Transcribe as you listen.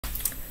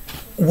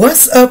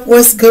What's up?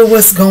 What's good?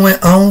 What's going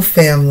on,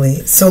 family?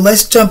 So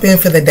let's jump in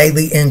for the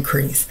daily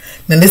increase.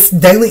 Now, this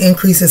daily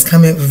increase is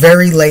coming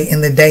very late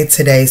in the day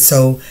today.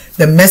 So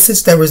the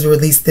message that was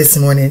released this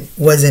morning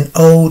was an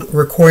old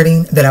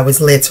recording that I was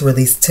led to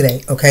release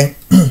today. Okay.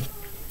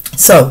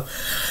 So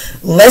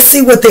let's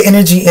see what the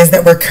energy is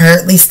that we're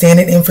currently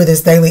standing in for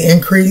this daily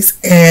increase.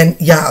 And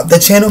y'all, the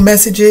channel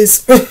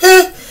messages.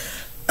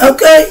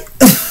 Okay.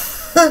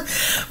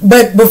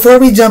 But before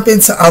we jump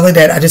into all of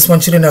that, I just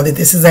want you to know that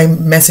this is a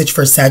message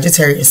for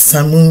Sagittarius,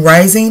 Sun, Moon,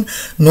 Rising,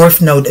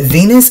 North Node,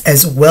 Venus,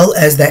 as well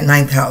as that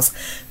 9th house.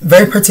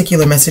 Very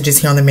particular messages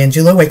here on the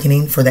Manjula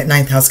Awakening for that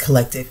 9th house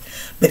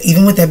collective. But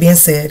even with that being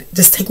said,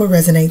 just take what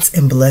resonates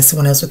and bless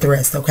someone else with the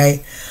rest,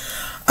 okay?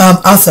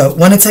 Also,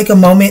 want to take a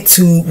moment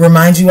to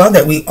remind you all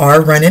that we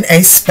are running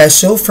a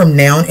special from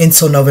now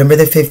until November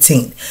the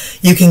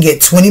 15th. You can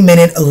get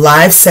 20-minute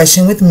live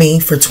session with me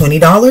for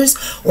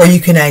 $20, or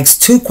you can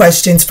ask 2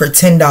 questions for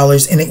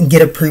 $10 and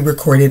get a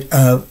pre-recorded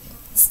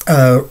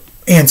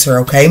answer,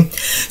 okay?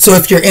 So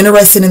if you're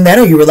interested in that,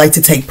 or you would like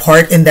to take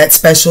part in that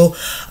special,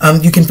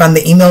 you can find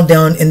the email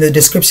down in the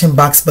description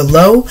box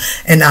below.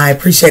 And I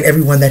appreciate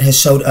everyone that has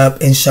showed up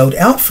and showed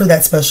out for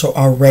that special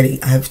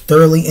already. I have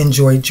thoroughly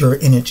enjoyed your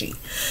energy.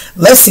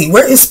 Let's see,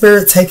 where is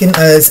Spirit taking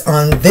us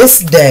on this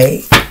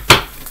day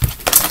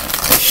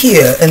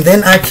here? And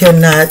then I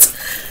cannot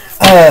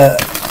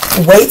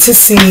wait to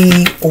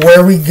see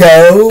where we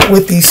go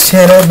with these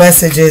channel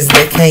messages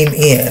that came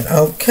in,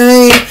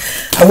 okay?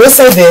 I will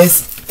say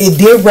this. It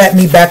did wrap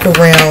me back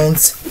around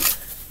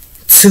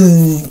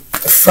to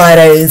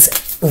Friday's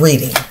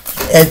reading.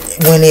 And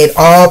when it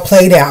all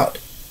played out,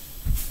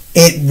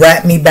 it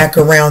wrapped me back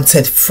around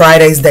to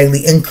Friday's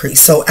daily increase.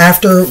 So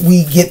after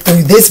we get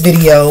through this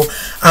video,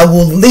 I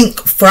will link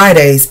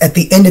Fridays at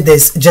the end of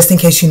this, just in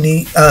case you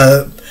need,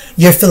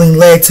 you're feeling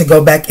led to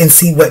go back and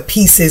see what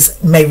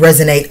pieces may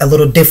resonate a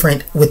little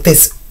different with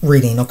this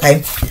reading,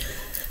 okay?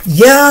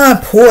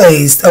 Yeah,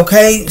 poised.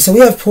 Okay, so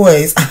we have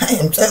poised. I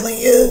am telling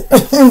you.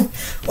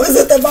 What is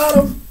at the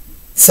bottom?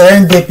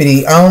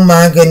 Serendipity. Oh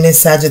my goodness,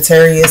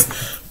 Sagittarius.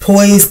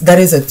 Poised. That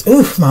is a...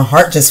 Ooh, my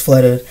heart just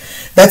fluttered.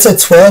 That's a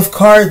 12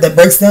 card that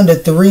breaks down to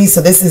 3.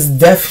 So this is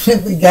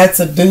definitely got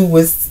to do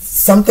with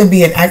something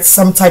being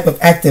some type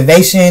of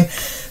activation.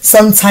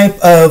 Some type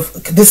of...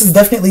 This is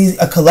definitely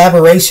a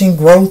collaboration,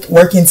 growth,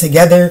 working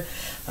together.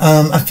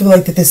 I feel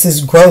like that this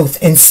is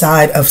growth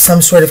inside of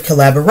some sort of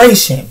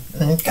collaboration.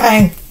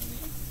 Okay.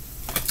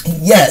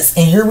 Yes,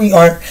 and here we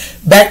are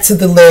back to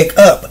the leg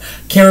up.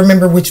 Can't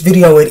remember which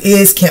video it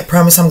is. Can't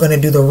promise I'm going to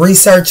do the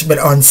research, but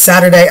on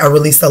Saturday I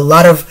released a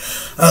lot of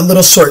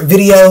little short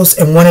videos,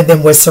 and one of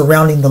them was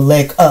surrounding the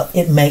leg up.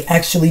 It may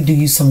actually do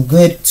you some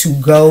good to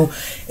go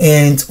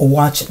and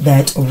watch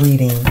that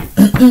reading.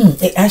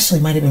 It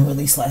actually might have been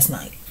released last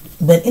night.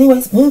 But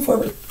anyways, moving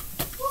forward,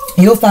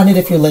 you'll find it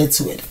if you're led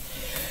to it.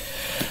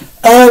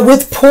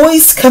 With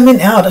poise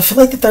coming out, I feel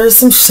like that there's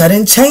some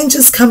sudden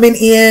changes coming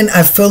in.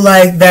 I feel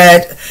like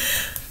that,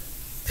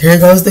 here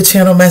goes the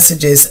channel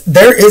messages.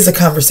 There is a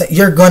conversation.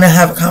 You're going to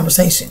have a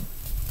conversation.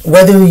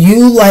 Whether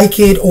you like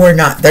it or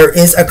not, there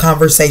is a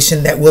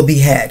conversation that will be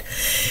had.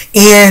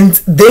 And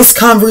this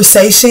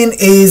conversation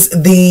is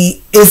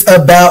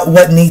about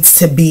what needs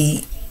to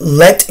be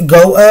let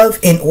go of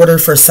in order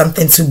for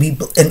something to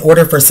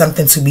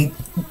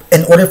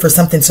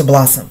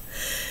blossom.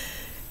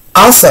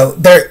 Also,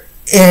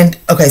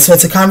 okay, so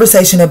it's a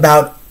conversation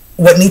about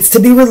what needs to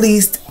be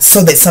released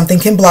so that something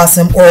can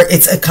blossom, or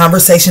it's a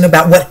conversation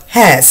about what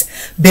has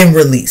been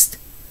released.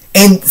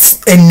 And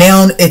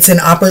now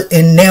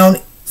now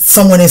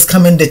someone is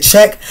coming to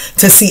check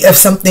to see if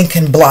something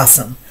can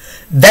blossom.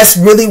 That's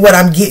really what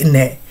I'm getting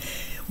at.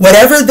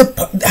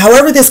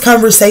 However this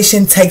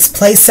conversation takes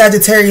place,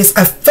 Sagittarius,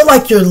 I feel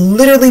like you're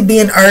literally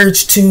being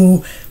urged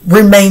to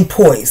remain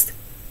poised.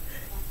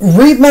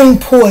 Remain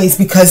poised,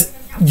 because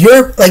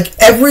you're like,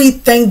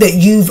 everything that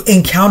you've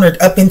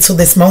encountered up until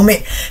this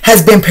moment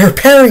has been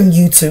preparing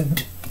you to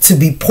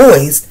be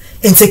poised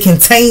and to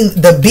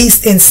contain the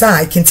beast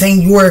inside,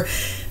 contain your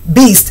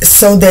beast,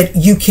 so that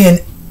you can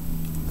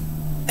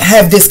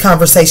have this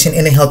conversation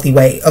in a healthy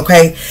way.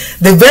 Okay,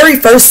 the very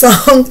first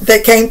song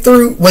that came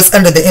through was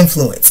Under the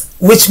Influence,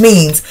 which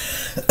means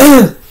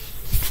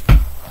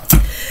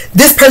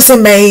this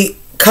person may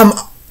come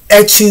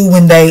at you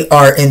when they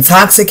are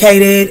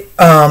intoxicated.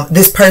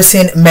 This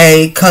person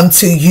may come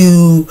to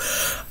you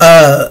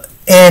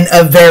in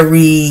a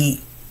very,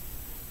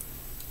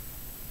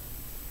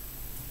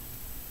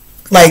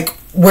 like,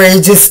 where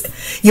it just,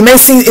 you may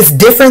see it's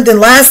different than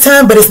last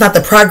time, but it's not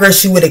the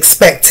progress you would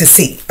expect to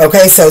see.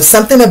 Okay, so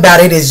something about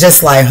it is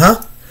just like,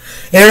 huh?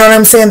 You know what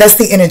I'm saying? That's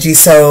the energy.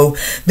 So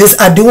this,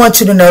 I do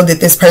want you to know that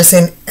this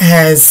person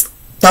has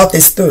thought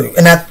this through,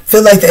 and I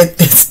feel like that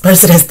this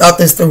person has thought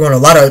this through on a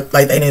lot of,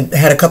 like, they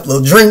had a couple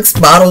of drinks,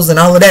 bottles, and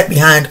all of that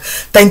behind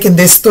thinking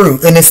this through.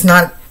 And it's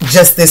not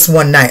just this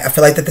one night. I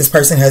feel like that this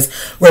person has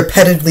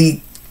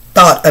repetitively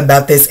thought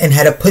about this and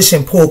had a push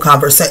and pull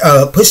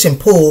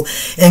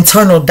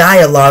internal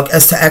dialogue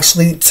as to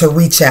actually to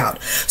reach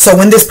out. So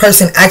when this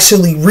person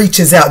actually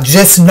reaches out,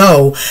 just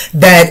know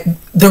that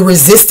the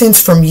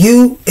resistance from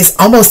you is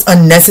almost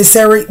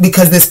unnecessary,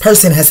 because this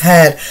person has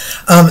had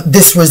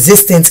this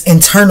resistance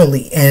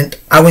internally. And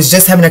I was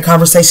just having a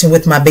conversation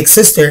with my big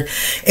sister,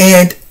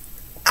 and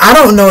I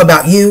don't know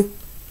about you,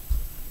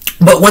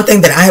 but one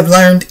thing that I have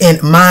learned in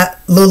my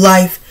little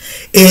life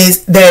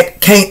is that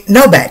can't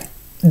nobody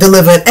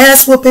deliver an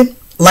ass whooping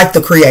like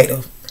the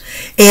Creator.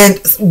 And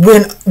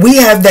when we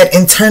have that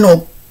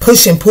internal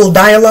push and pull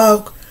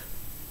dialogue,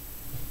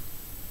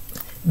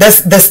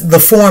 that's the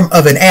form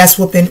of an ass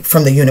whooping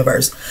from the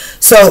universe.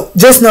 So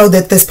just know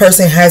that this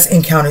person has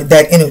encountered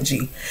that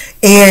energy.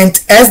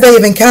 And as they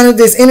have encountered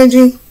this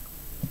energy,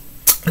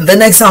 the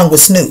next song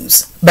was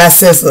Snooze by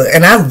SZA.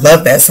 And I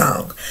love that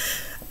song.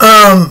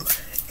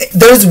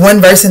 There's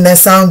one verse in that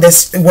song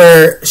that's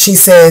where she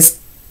says,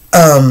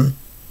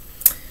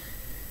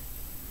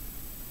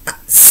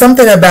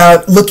 something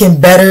about looking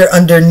better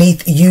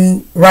underneath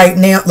you right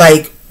now.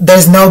 Like,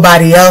 there's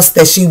nobody else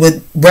that she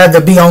would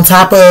rather be on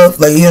top of.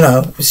 Like, you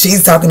know,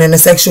 she's talking in a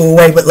sexual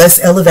way, but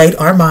let's elevate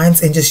our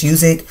minds and just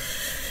use it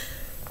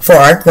for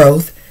our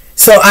growth.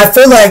 So I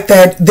feel like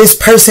that this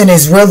person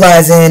is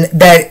realizing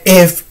that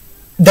if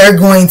they're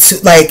going to,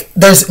 like,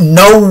 there's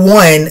no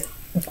one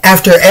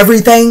after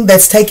everything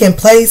that's taken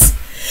place,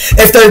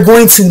 if they're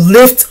going to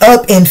lift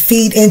up and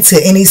feed into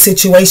any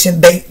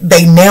situation,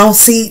 they now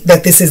see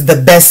that this is the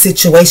best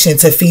situation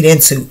to feed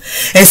into.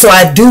 And so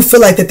I do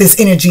feel like that this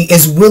energy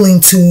is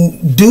willing to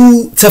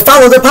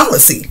follow the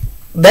policy.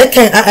 That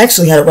came, I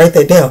actually had to write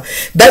that down.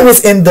 That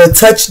was in the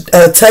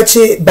Touch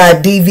It by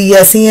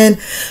DVSN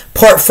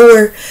part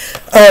 4.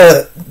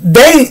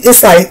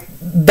 It's like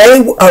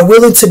they are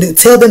willing to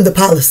tell them the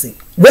policy.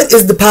 What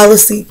is the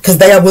policy? Because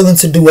they are willing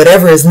to do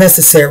whatever is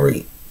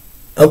necessary.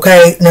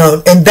 Okay,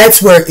 no, and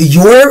that's where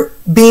you're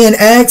being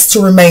asked to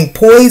remain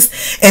poised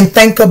and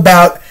think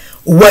about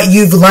what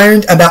you've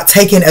learned about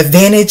taking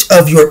advantage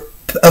of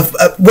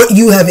what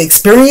you have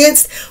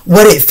experienced,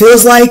 what it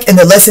feels like, and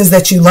the lessons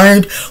that you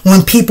learned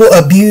when people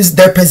abuse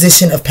their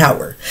position of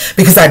power.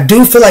 Because I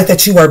do feel like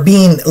that you are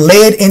being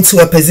led into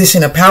a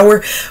position of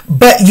power,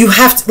 but you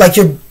have to, like,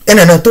 you're in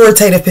an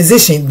authoritative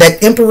position.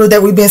 That emperor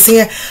that we've been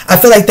seeing, I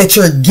feel like that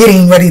you're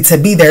getting ready to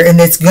be there, and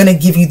it's going to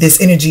give you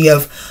this energy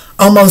of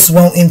almost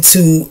wanting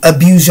to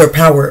abuse your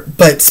power.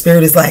 But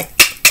Spirit is like,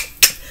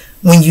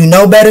 when you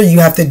know better, you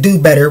have to do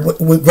better.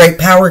 With great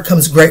power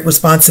comes great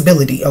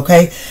responsibility.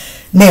 Okay,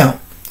 now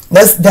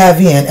let's dive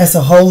in. That's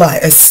a whole lot.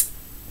 It's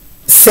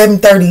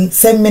 7:30,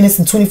 7 minutes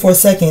and 24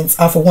 seconds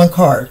off of one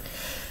card.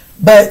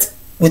 But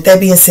with that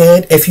being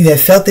said, if you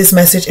have felt this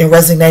message and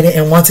resonated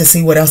and want to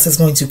see what else is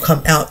going to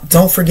come out,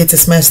 don't forget to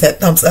smash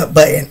that thumbs up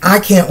button. I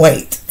can't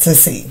wait to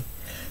see.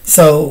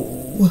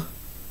 So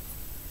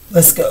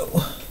let's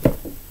go.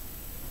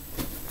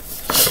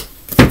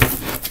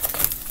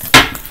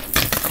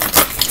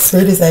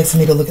 Spirit is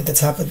asking me to look at the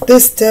top of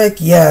this deck.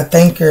 Yeah,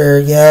 thinker.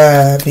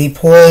 Yeah, be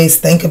poised.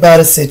 Think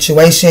about a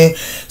situation.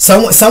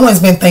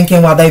 Someone's been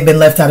thinking while they've been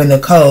left out in the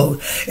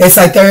cold. It's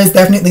like there is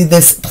definitely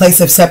this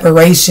place of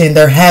separation.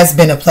 There has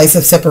been a place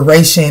of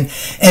separation,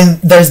 and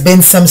there's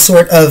been some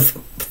sort of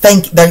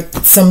an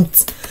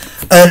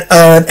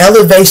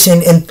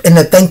elevation in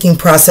the thinking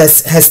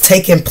process has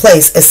taken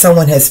place as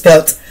someone has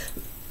felt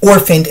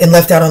orphaned and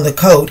left out on the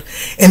cold.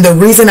 And the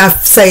reason I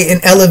say an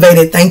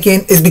elevated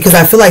thinking is because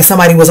I feel like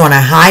somebody was on a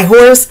high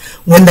horse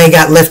when they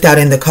got left out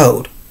in the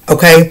cold.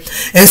 Okay,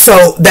 and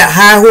so that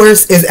high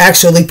horse is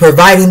actually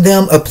providing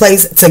them a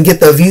place to get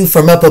the view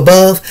from up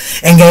above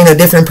and gain a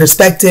different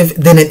perspective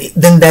than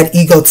that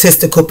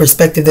egotistical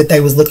perspective that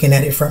they was looking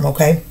at it from.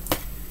 Okay.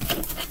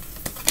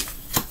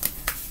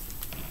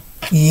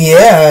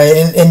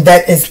 Yeah, and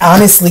that has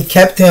honestly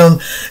kept him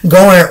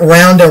going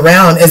round and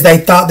round, as they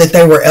thought that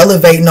they were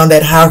elevating on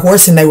that high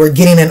horse and they were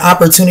getting an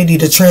opportunity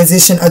to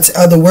transition to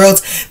other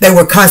worlds. They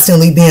were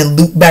constantly being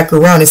looped back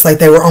around. It's like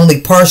they were only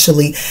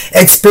partially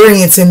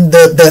experiencing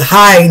the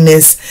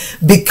highness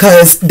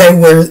because they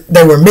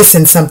were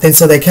missing something,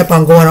 so they kept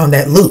on going on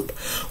that loop.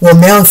 Well,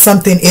 now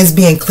something is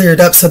being cleared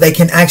up, so they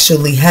can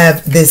actually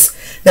have this,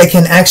 they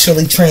can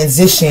actually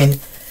transition.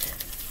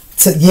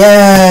 So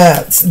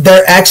yeah,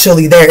 they're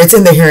actually there. It's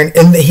in the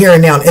here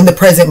and now, in the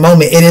present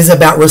moment. It is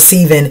about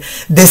receiving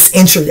this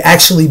entry,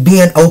 actually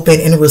being open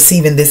and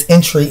receiving this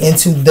entry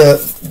into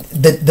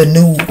the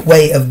new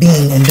way of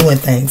being and doing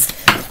things.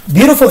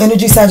 Beautiful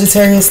energy,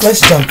 Sagittarius.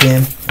 Let's jump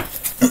in.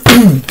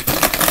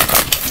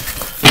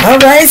 All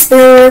right,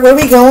 Spirit, where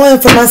we going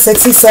for my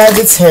sexy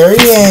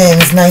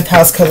Sagittarians? Ninth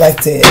house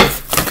collective.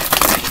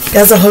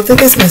 Guys, I hope that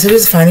this message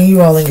is finding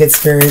you all in good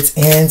spirits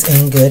and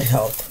in good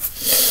health.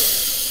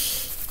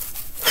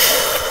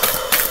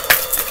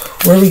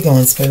 Where are we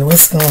going, Spirit?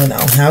 What's going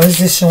on? How is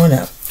this showing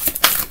up?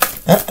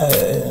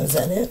 Is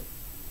that it?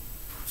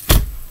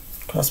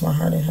 Cross my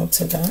heart and hope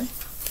to die.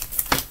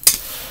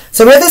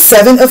 So we're the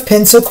 7 of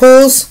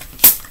Pentacles,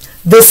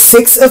 the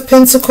 6 of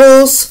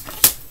Pentacles,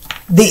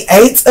 the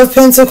 8 of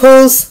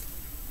Pentacles,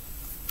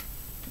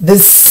 the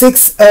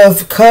Six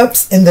of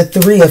Cups and the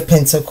Three of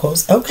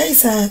Pentacles. Okay,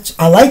 Sag,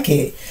 I like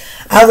it.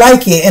 I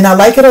like it, and I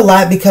like it a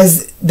lot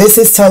because this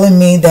is telling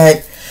me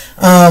that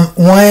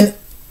one,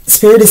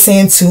 Spirit is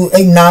saying to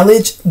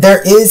acknowledge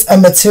there is a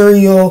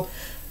material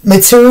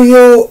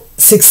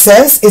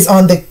success is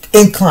on the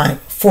incline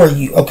for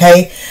you.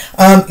 Okay,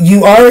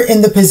 you are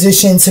in the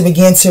position to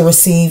begin to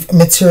receive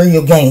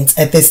material gains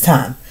at this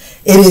time.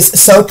 It is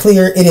so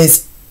clear. It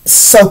is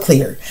so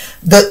clear.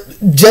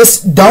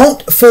 Just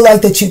don't feel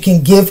like that you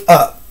can give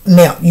up.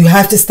 Now you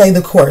have to stay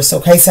the course.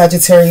 Okay,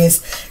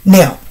 Sagittarius.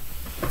 Now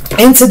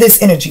into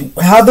this energy,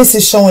 how this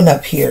is showing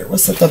up here.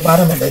 What's at the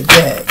bottom of the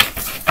deck?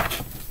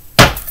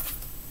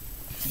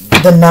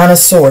 The Nine of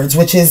Swords,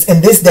 which is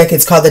in this deck,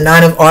 it's called the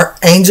Nine of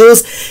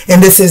Archangels,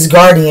 and this is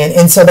Guardian.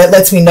 And so that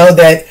lets me know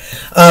that,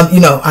 you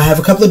know, I have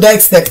a couple of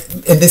decks that,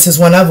 and this is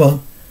one of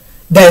them,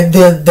 that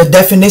the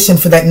definition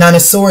for that Nine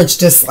of Swords,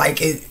 just like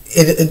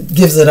it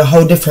gives it a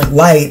whole different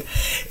light.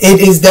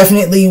 It is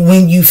definitely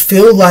when you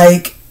feel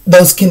like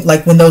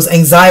when those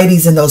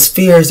anxieties and those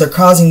fears are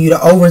causing you to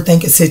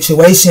overthink a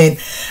situation,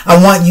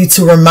 I want you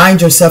to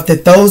remind yourself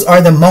that those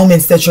are the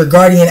moments that your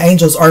guardian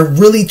angels are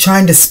really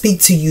trying to speak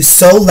to you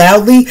so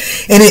loudly,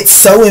 and it's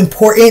so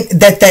important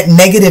that that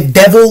negative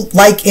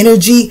devil-like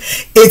energy,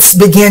 it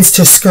begins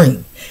to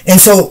scream. And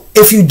so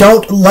if you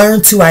don't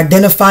learn to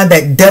identify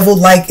that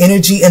devil-like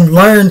energy and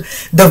learn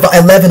the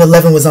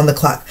 11 was on the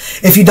clock,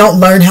 if you don't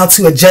learn how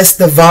to adjust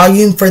the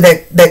volume for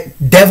that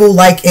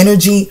devil-like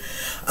energy,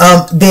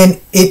 then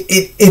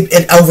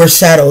it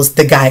overshadows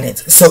the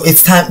guidance. So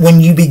it's time, when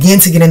you begin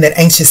to get in that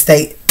anxious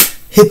state,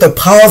 hit the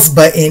pause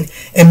button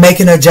and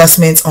making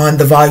adjustments on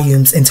the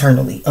volumes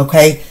internally.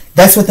 Okay,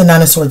 that's what the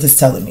Nine of Swords is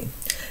telling me.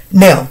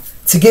 Now,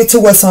 to get to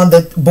what's on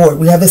the board,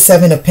 we have the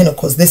Seven of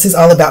Pentacles. This is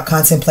all about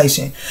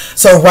contemplation.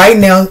 So right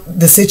now,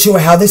 the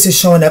situation, how this is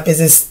showing up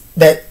is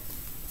that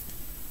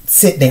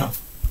sit down.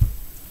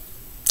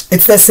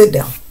 It's that sit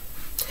down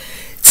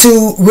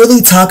to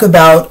really talk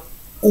about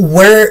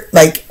where,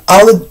 like,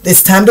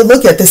 it's time to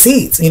look at the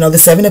seeds. You know, the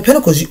Seven of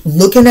Pentacles,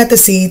 looking at the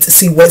seeds,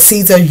 see what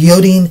seeds are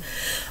yielding,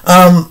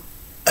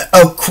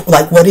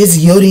 like what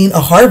is yielding a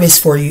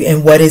harvest for you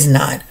and what is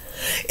not.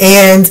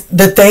 And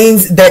the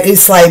things that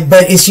it's like,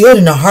 but it's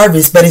yielding a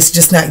harvest, but it's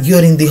just not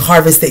yielding the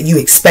harvest that you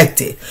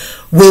expected,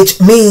 which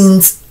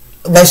means,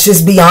 let's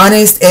just be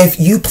honest, if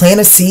you plant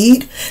a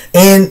seed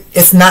and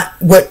it's not,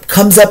 what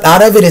comes up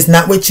out of it is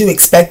not what you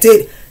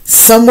expected,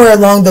 somewhere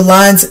along the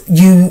lines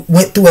you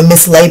went through a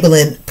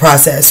mislabeling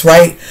process,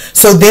 right?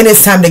 So then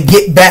it's time to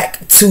get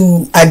back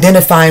to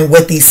identifying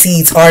what these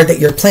seeds are that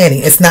you're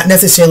planting. It's not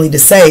necessarily to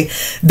say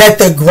that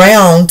the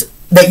ground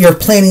that you're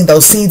planting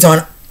those seeds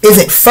on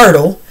isn't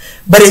fertile,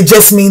 but it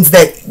just means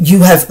that you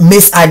have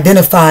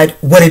misidentified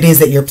what it is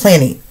that you're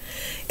planting.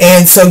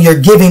 And so you're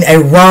giving a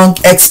wrong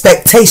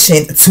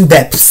expectation to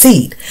that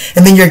seed.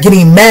 And then you're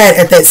getting mad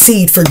at that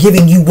seed for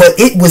giving you what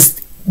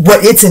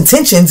what its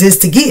intentions is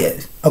to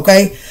give.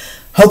 Okay?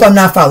 Hope I'm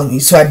not following you.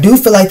 So I do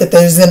feel like that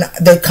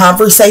the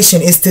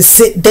conversation is to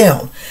sit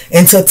down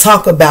and to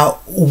talk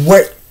about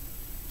what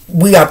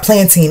we are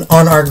planting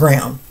on our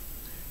ground.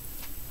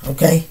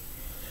 Okay?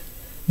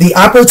 The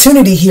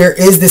opportunity here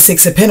is the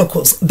Six of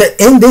Pentacles.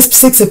 In this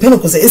Six of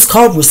Pentacles, it's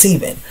called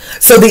receiving.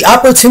 So the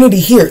opportunity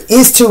here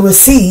is to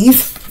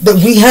receive.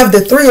 We have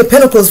the Three of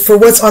Pentacles for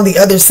what's on the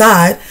other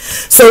side.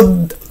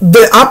 So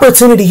the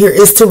opportunity here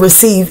is to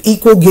receive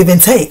equal give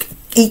and take.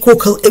 Equal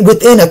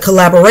within a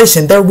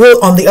collaboration. There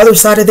will, on the other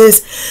side of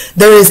this,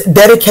 there is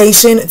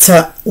dedication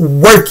to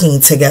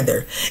working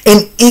together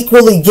and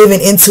equally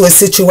giving into a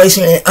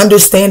situation and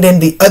understanding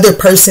the other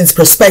person's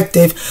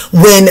perspective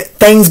when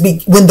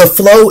when the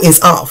flow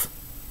is off.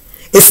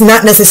 It's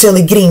not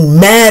necessarily getting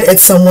mad at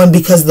someone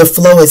because the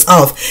flow is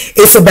off.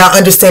 It's about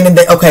understanding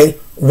that, okay,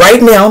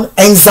 right now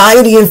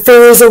anxiety and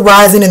fear is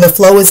arising and the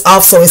flow is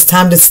off, so it's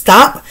time to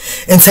stop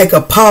and take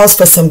a pause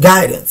for some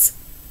guidance.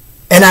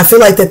 And I feel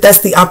like that's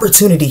the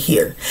opportunity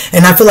here.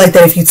 And I feel like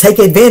that if you take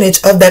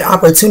advantage of that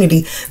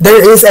opportunity,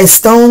 there is a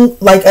stone,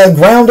 like a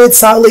grounded,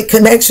 solid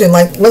connection.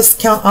 Like, let's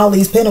count all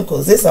these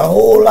pentacles. It's a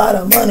whole lot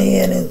of money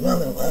in it.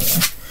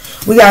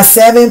 We got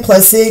 7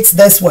 plus 6.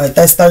 That's what?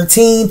 That's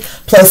 13.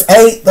 Plus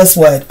 8. That's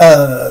what?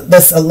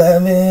 That's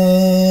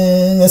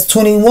 11. That's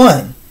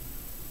 21.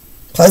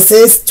 Plus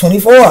this,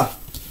 24.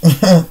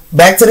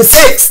 Back to the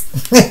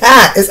 6.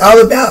 It's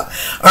all about,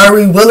 are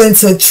we willing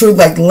to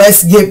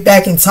let's get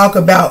back and talk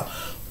about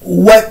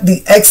what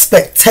the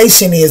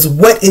expectation is.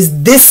 What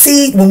is this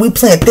seed? When we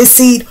plant this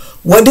seed,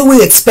 what do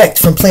we expect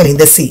from planting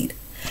this seed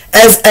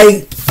as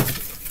a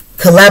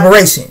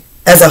collaboration,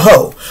 as a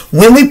whole?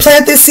 When we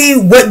plant this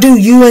seed, what do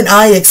you and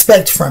I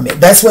expect from it?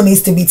 That's what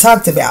needs to be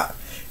talked about.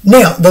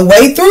 Now, the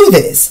way through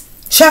this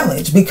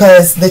challenge,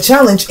 because the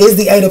challenge is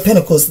the Eight of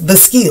Pentacles, the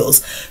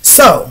skills.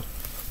 So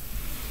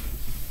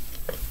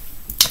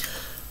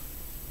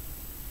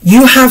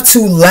you have to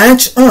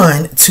latch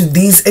on to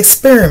these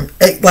experiments.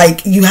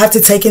 Like, you have to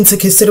take into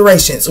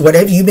considerations, what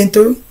have you been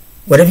through?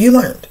 What have you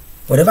learned?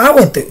 What have I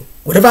went through?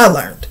 What have I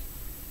learned?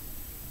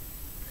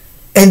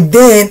 And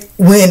then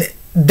when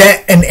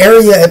that an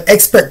area of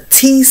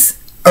expertise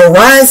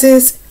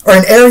arises, or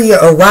an area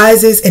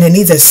arises and it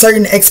needs a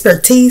certain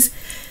expertise,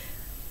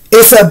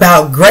 it's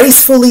about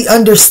gracefully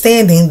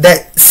understanding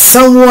that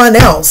someone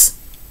else,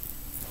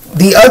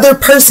 the other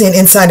person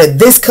inside of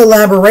this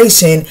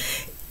collaboration,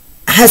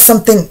 has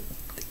something,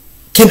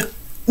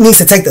 needs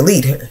to take the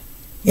lead here.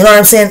 You know what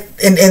I'm saying?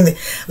 And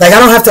like, I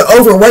don't have to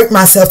overwork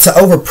myself to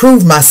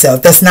overprove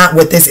myself. That's not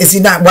what this is.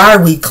 Not, why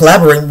are we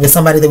collaborating with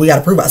somebody that we got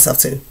to prove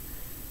ourselves to?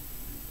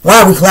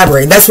 Why are we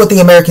collaborating? That's what the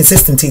American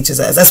system teaches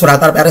us. That's what I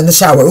thought about in the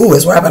shower. Ooh,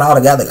 it's wrapping all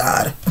together,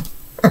 God.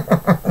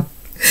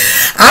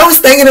 I was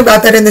thinking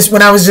about that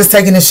when I was just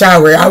taking a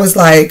shower. I was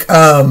like,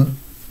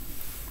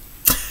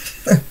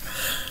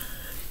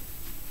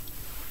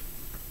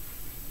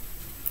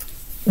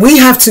 we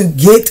have to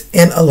get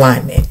in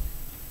alignment.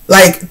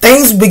 Like,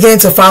 things begin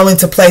to fall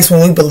into place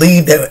when we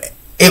believe that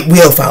it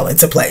will fall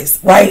into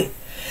place, right?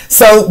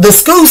 So the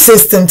school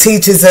system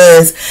teaches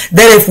us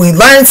that if we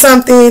learn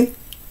something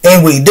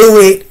and we do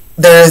it,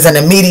 there's an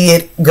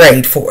immediate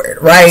grade for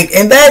it, right?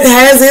 And that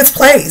has its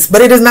place,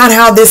 but it is not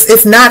how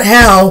it's not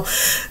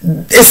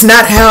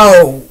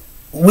how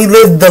we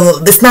live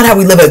it's not how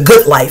we live a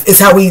good life. It's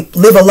how we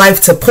live a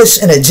life to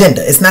push an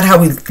agenda. It's not how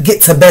we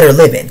get to better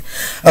living.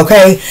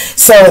 Okay?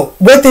 So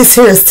what this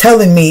here is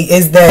telling me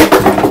is that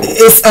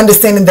it's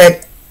understanding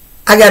that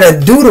I gotta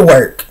do the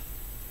work.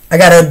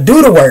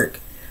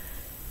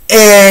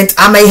 And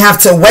I may have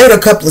to wait a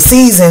couple of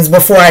seasons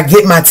before I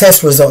get my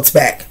test results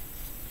back.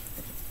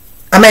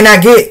 I may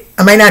not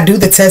do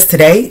the test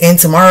today, and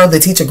tomorrow the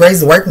teacher grades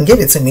the work and give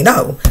it to me.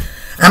 No.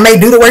 I may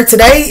do the work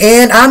today,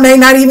 and I may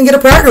not even get a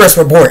progress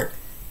report.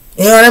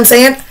 You know what I'm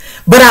saying?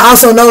 But I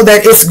also know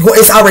that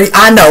it's already,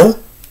 I know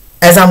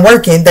as I'm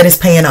working that it's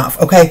paying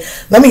off. Okay,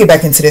 let me get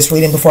back into this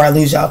reading before I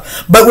lose y'all.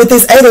 But with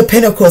this Eight of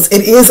Pentacles,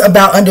 it is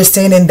about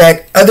understanding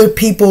that other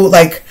people,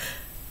 like,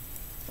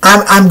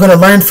 I'm going to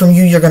learn from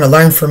you, you're going to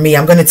learn from me.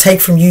 I'm going to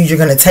take from you, you're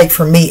going to take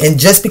from me. And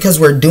just because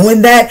we're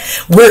doing that,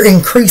 we're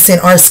increasing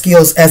our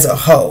skills as a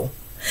whole.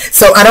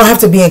 So I don't have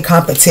to be in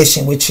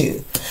competition with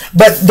you.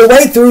 But the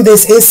way through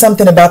this is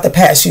something about the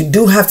past. You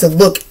do have to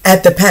look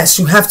at the past.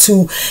 You have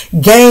to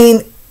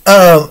gain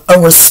a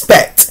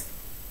respect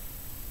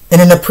and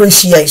an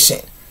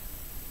appreciation.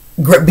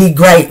 Be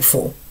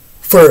grateful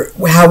for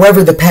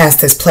however the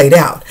past has played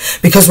out.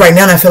 Because right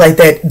now I feel like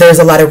that there's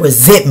a lot of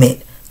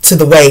resentment to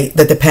the way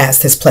that the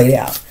past has played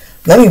out.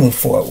 Let me move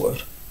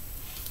forward.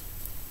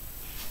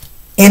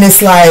 And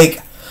it's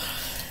like,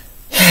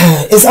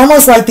 it's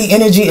almost like the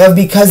energy of,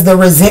 because the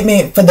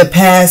resentment for the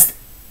past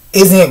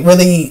isn't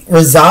really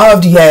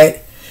resolved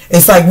yet,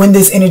 it's like when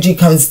this energy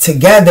comes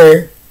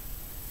together,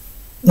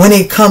 when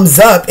it comes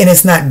up and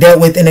it's not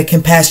dealt with in a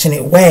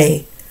compassionate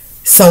way,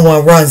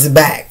 someone runs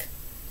back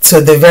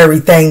to the very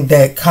thing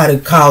that kind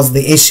of caused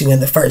the issue in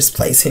the first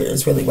place. Here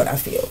is really what I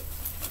feel.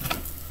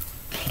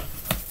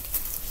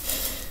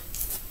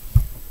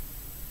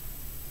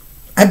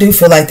 I do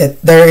feel like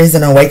that there is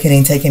an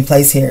awakening taking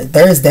place here.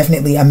 There is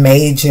definitely a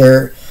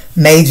major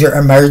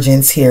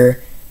emergence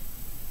here.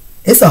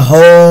 It's a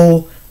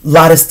whole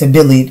lot of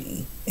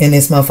stability in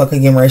this motherfucker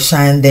getting ready to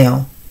shine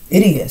down.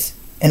 It is.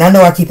 And I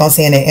know I keep on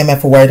saying that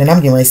MF word, and I'm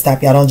getting ready to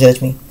stop. Y'all don't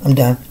judge me. I'm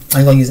done. I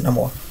ain't gonna use it no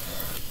more.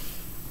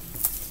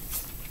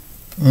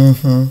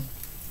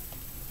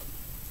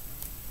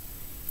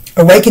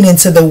 Awakening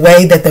to the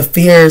way that the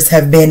fears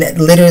have been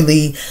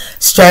literally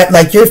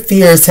like your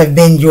fears have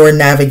been your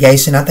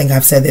navigation. I think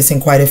I've said this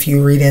in quite a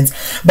few readings,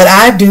 but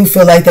I do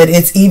feel like that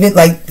it's even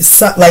like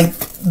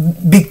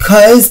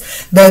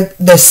because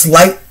the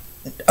slight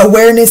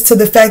awareness to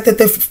the fact that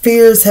the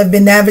fears have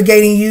been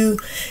navigating you,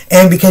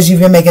 and because you've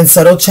been making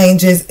subtle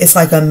changes, it's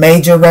like a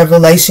major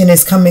revelation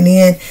is coming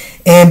in,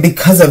 and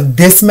because of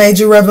this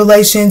major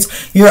revelations,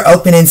 you're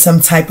opening some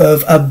type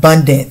of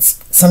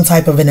abundance, some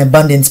type of an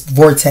abundance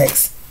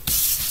vortex.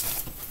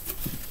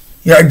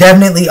 You're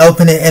definitely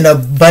opening an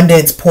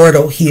abundance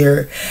portal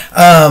here.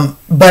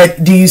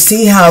 But do you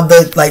see how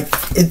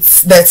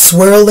it's that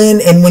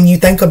swirling? And when you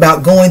think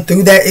about going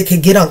through that, it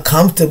could get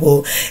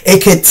uncomfortable.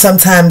 It could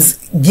sometimes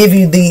give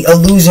you the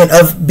illusion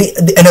of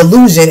an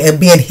illusion and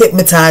being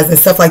hypnotized and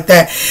stuff like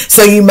that.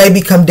 So you may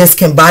become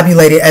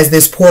discombobulated as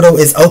this portal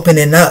is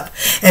opening up.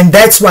 And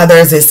that's why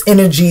there's this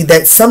energy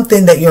that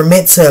something that you're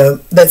meant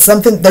to,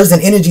 there's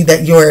an energy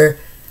that you're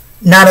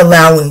not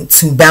allowing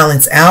to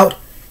balance out.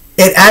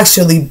 It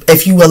actually,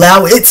 if you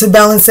allow it to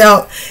balance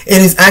out,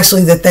 it is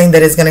actually the thing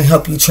that is going to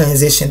help you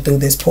transition through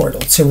this portal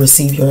to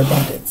receive your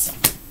abundance.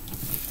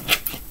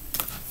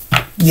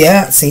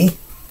 Yeah, see?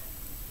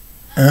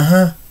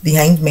 The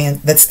Hanged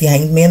Man. That's the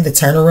Hanged Man, the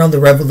turnaround, the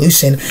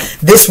revolution.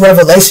 This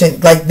revelation,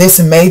 like this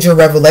major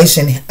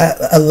revelation,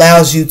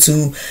 allows you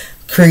to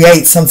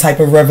create some type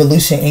of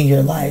revolution in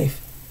your life.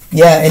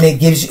 Yeah, and it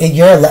gives you,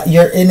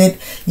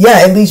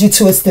 it leads you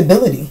to a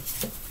stability.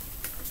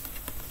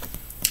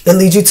 It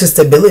leads you to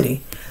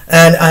stability.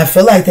 And I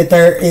feel like that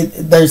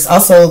there's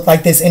also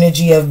like this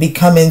energy of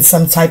becoming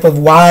some type of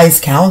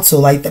wise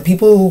counsel. Like the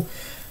people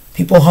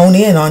hone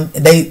in on,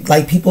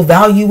 people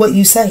value what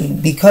you say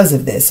because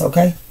of this,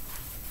 okay?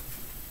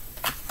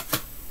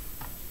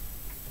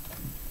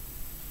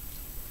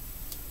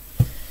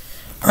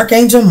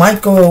 Archangel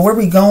Michael, where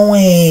we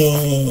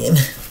going?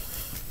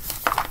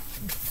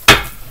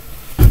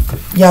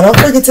 Y'all don't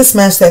forget to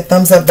smash that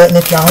thumbs up button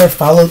if y'all have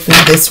followed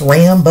through this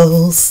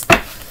rambles.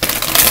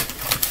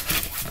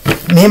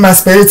 Me and my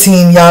spirit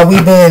team, y'all, we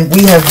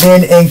have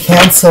been in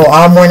cancel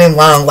all morning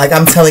long. Like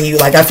I'm telling you,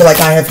 like I feel like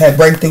I have had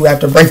breakthrough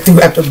after breakthrough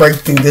after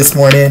breakthrough this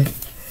morning.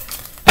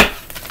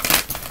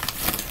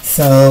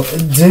 So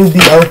do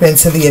be open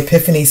to the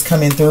epiphanies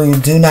coming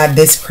through. Do not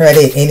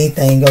discredit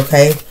anything,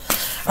 okay?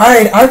 All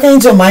right,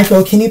 Archangel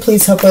Michael, can you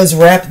please help us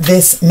wrap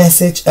this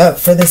message up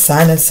for the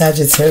sign of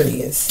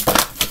Sagittarius?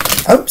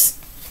 Oops.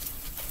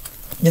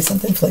 Did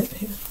something flip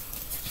here?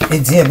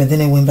 It did, but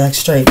then it went back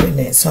straight, didn't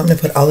it? So I'm going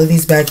to put all of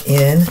these back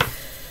in.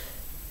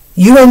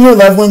 You and your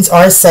loved ones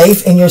are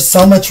safe, and you're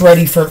so much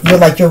ready for,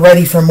 you're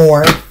ready for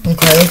more,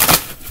 okay?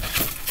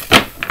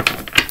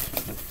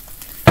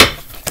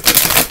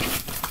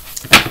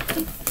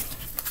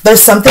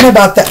 There's something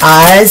about the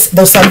eyes.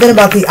 There's something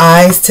about the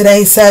eyes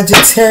today,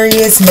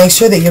 Sagittarius. Make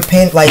sure that you're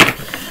paying, like,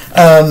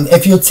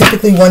 if you're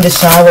typically one to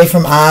shy away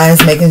from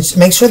eyes,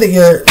 make sure that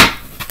you're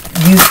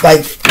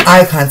like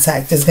eye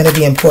contact is going to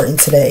be important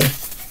today.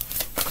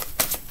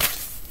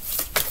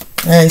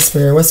 All right,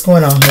 Spirit, what's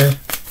going on here?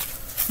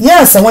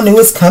 Yeah, someone new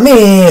is coming.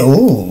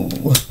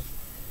 Ooh.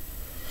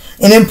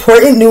 An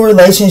important new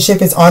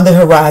relationship is on the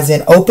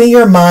horizon. Open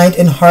your mind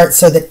and heart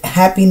so that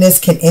happiness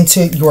can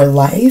enter your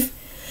life.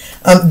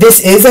 This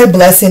is a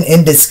blessing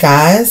in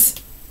disguise.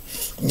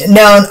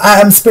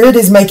 Now, Spirit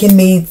is making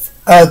me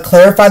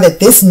clarify that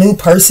this new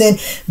person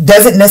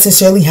doesn't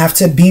necessarily have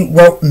to be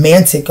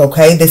romantic,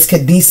 okay? This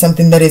could be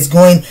something that is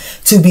going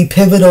to be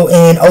pivotal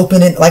in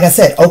opening, like I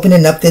said,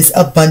 opening up this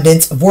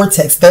abundance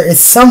vortex. There is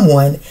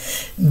someone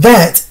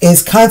that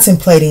is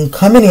contemplating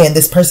coming in.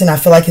 This person, I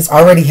feel like, has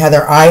already had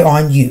their eye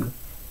on you.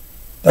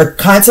 They're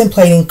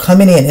contemplating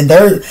coming in, and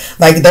they're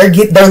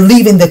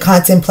leaving the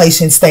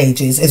contemplation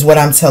stages is what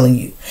I'm telling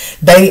you.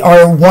 They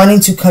are wanting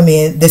to come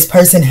in. This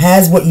person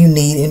has what you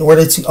need in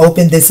order to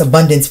open this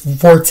abundance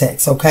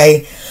vortex,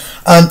 okay?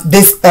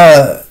 This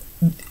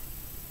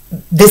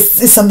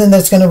is something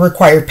that's going to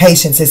require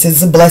patience. This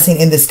is a blessing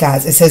in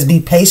disguise. It says be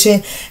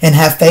patient and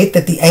have faith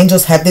that the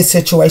angels have this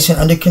situation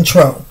under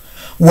control.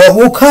 What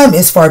will come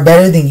is far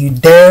better than you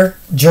dare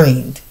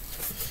dreamed.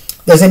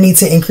 Doesn't need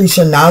to increase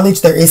your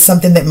knowledge. There is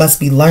something that must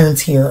be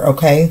learned here,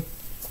 okay?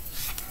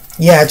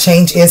 Yeah,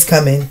 change is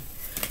coming.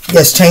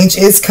 Yes, change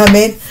is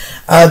coming.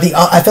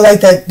 I feel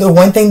like that the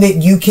one thing that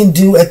you can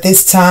do at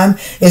this time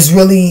is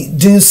really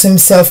do some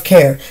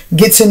self-care.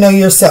 Get to know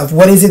yourself.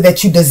 What is it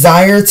that you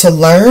desire to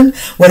learn?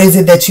 What is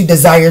it that you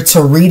desire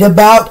to read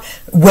about?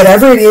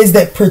 Whatever it is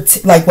that,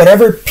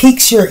 whatever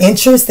piques your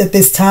interest at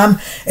this time,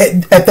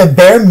 at the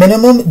bare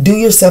minimum, do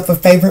yourself a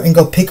favor and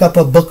go pick up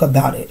a book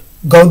about it.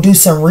 Go do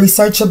some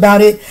research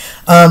about it,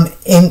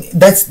 and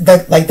that's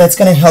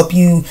going to help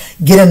you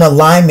get in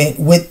alignment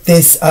with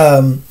this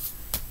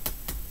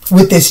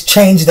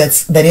change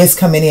that is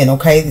coming in.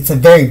 Okay, it's a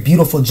very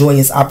beautiful,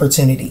 joyous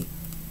opportunity.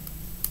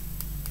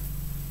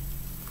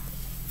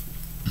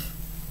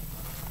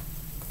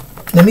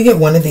 Let me get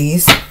one of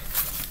these.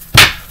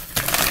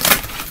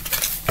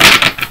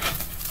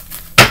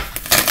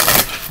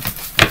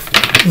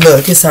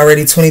 Look, it's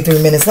already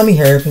 23 minutes. Let me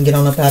hurry up and get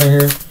on up out of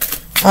here.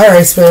 All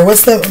right, Spirit,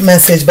 what's the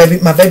message, baby?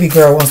 My baby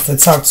girl wants to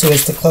talk to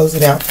us to close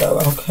it out, though.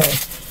 Okay.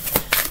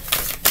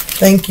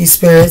 Thank you,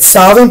 Spirit.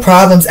 Solving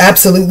problems.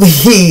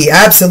 Absolutely.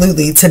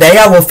 Absolutely. Today,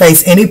 I will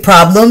face any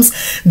problems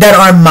that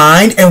are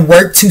mine and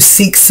work to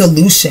seek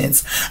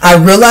solutions. I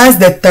realize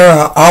that there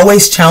are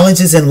always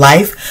challenges in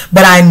life,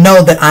 but I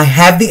know that I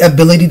have the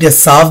ability to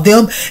solve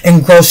them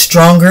and grow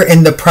stronger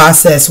in the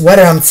process. What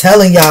I'm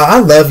telling y'all, I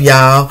love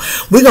y'all.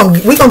 We're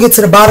gonna get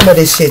to the bottom of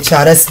this shit,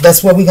 y'all.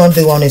 That's what we're going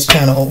to do on this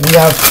channel.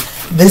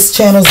 This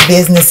channel's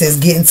business is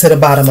getting to the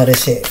bottom of the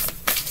shit.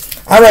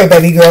 All right,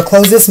 baby girl,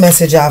 close this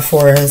message out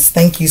for us.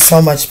 Thank you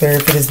so much,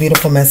 Spirit, for this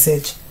beautiful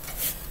message.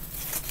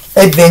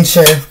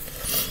 Adventure.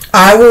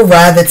 I will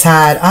ride the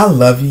tide. I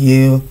love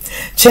you.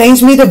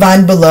 Change me,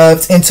 divine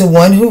beloved, into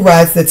one who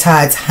rides the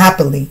tides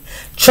happily,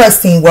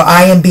 trusting where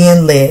I am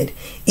being led,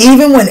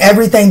 even when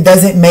everything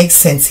doesn't make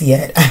sense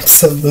yet.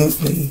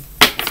 Absolutely.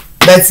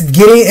 That's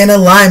getting in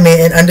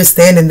alignment and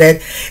understanding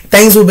that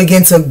things will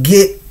begin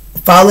to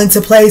fall into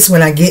place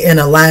when I get in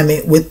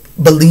alignment with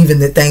believing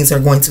that things are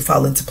going to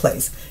fall into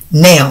place.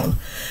 Now,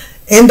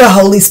 in the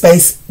holy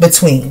space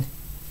between,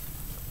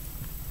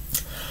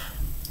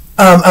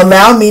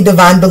 allow me,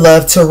 divine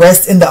beloved, to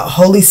rest in the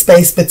holy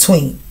space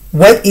between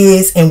what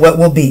is and what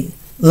will be.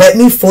 Let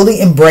me fully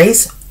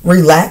embrace,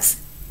 relax,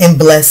 and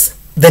bless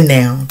the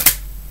now.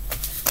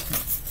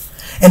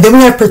 And then we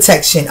have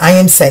protection. I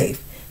am safe.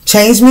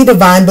 Change me,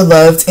 divine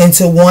beloved,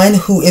 into one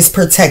who is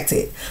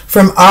protected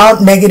from all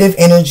negative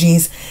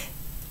energies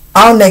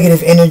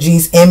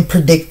and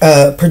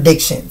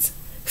predictions.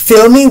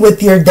 Fill me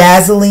with your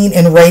dazzling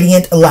and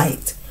radiant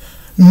light.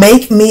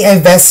 Make me a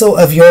vessel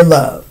of your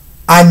love.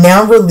 I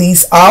now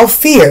release all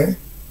fear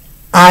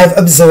I've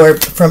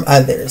absorbed from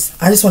others.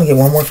 I just want to get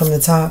one more from the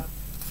top.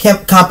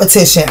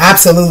 Competition.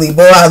 Absolutely.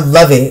 Boy, I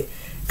love it.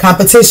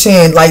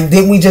 Competition, like,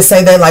 didn't we just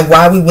say that? Like,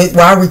 why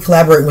are we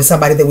collaborating with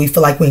somebody that we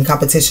feel like we're in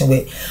competition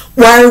with?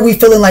 Why are we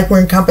feeling like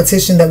we're in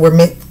competition that we're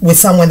meant with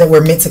someone that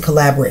we're meant to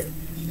collaborate?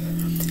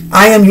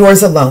 I am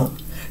yours alone.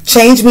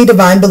 Change me,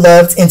 divine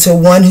beloved, into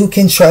one who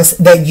can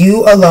trust that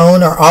you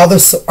alone are the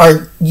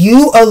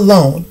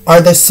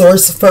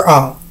source for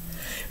all.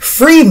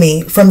 Free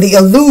me from the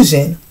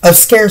illusion of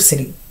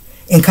scarcity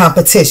and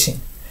competition.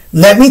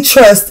 Let me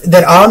trust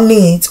that all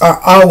needs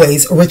are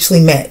always richly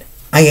met.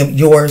 I am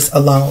yours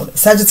alone.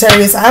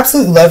 Sagittarius, I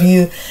absolutely love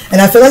you. And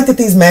I feel like that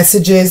these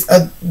messages,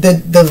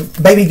 the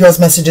baby girl's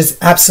messages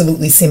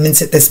absolutely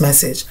cemented this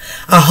message.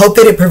 I hope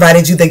that it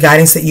provided you the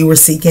guidance that you were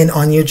seeking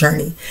on your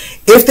journey.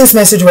 If this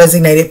message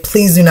resonated,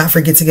 please do not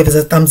forget to give us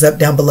a thumbs up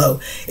down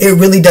below. It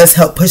really does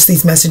help push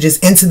these messages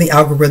into the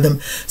algorithm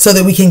so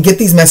that we can get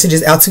these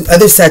messages out to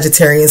other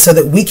Sagittarians so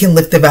that we can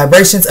lift the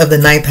vibrations of the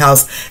 9th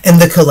house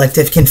and the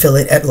collective can feel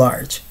it at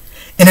large.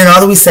 And in all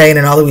that we say and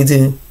in all that we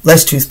do,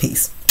 let's choose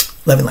peace.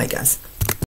 Love and light, guys.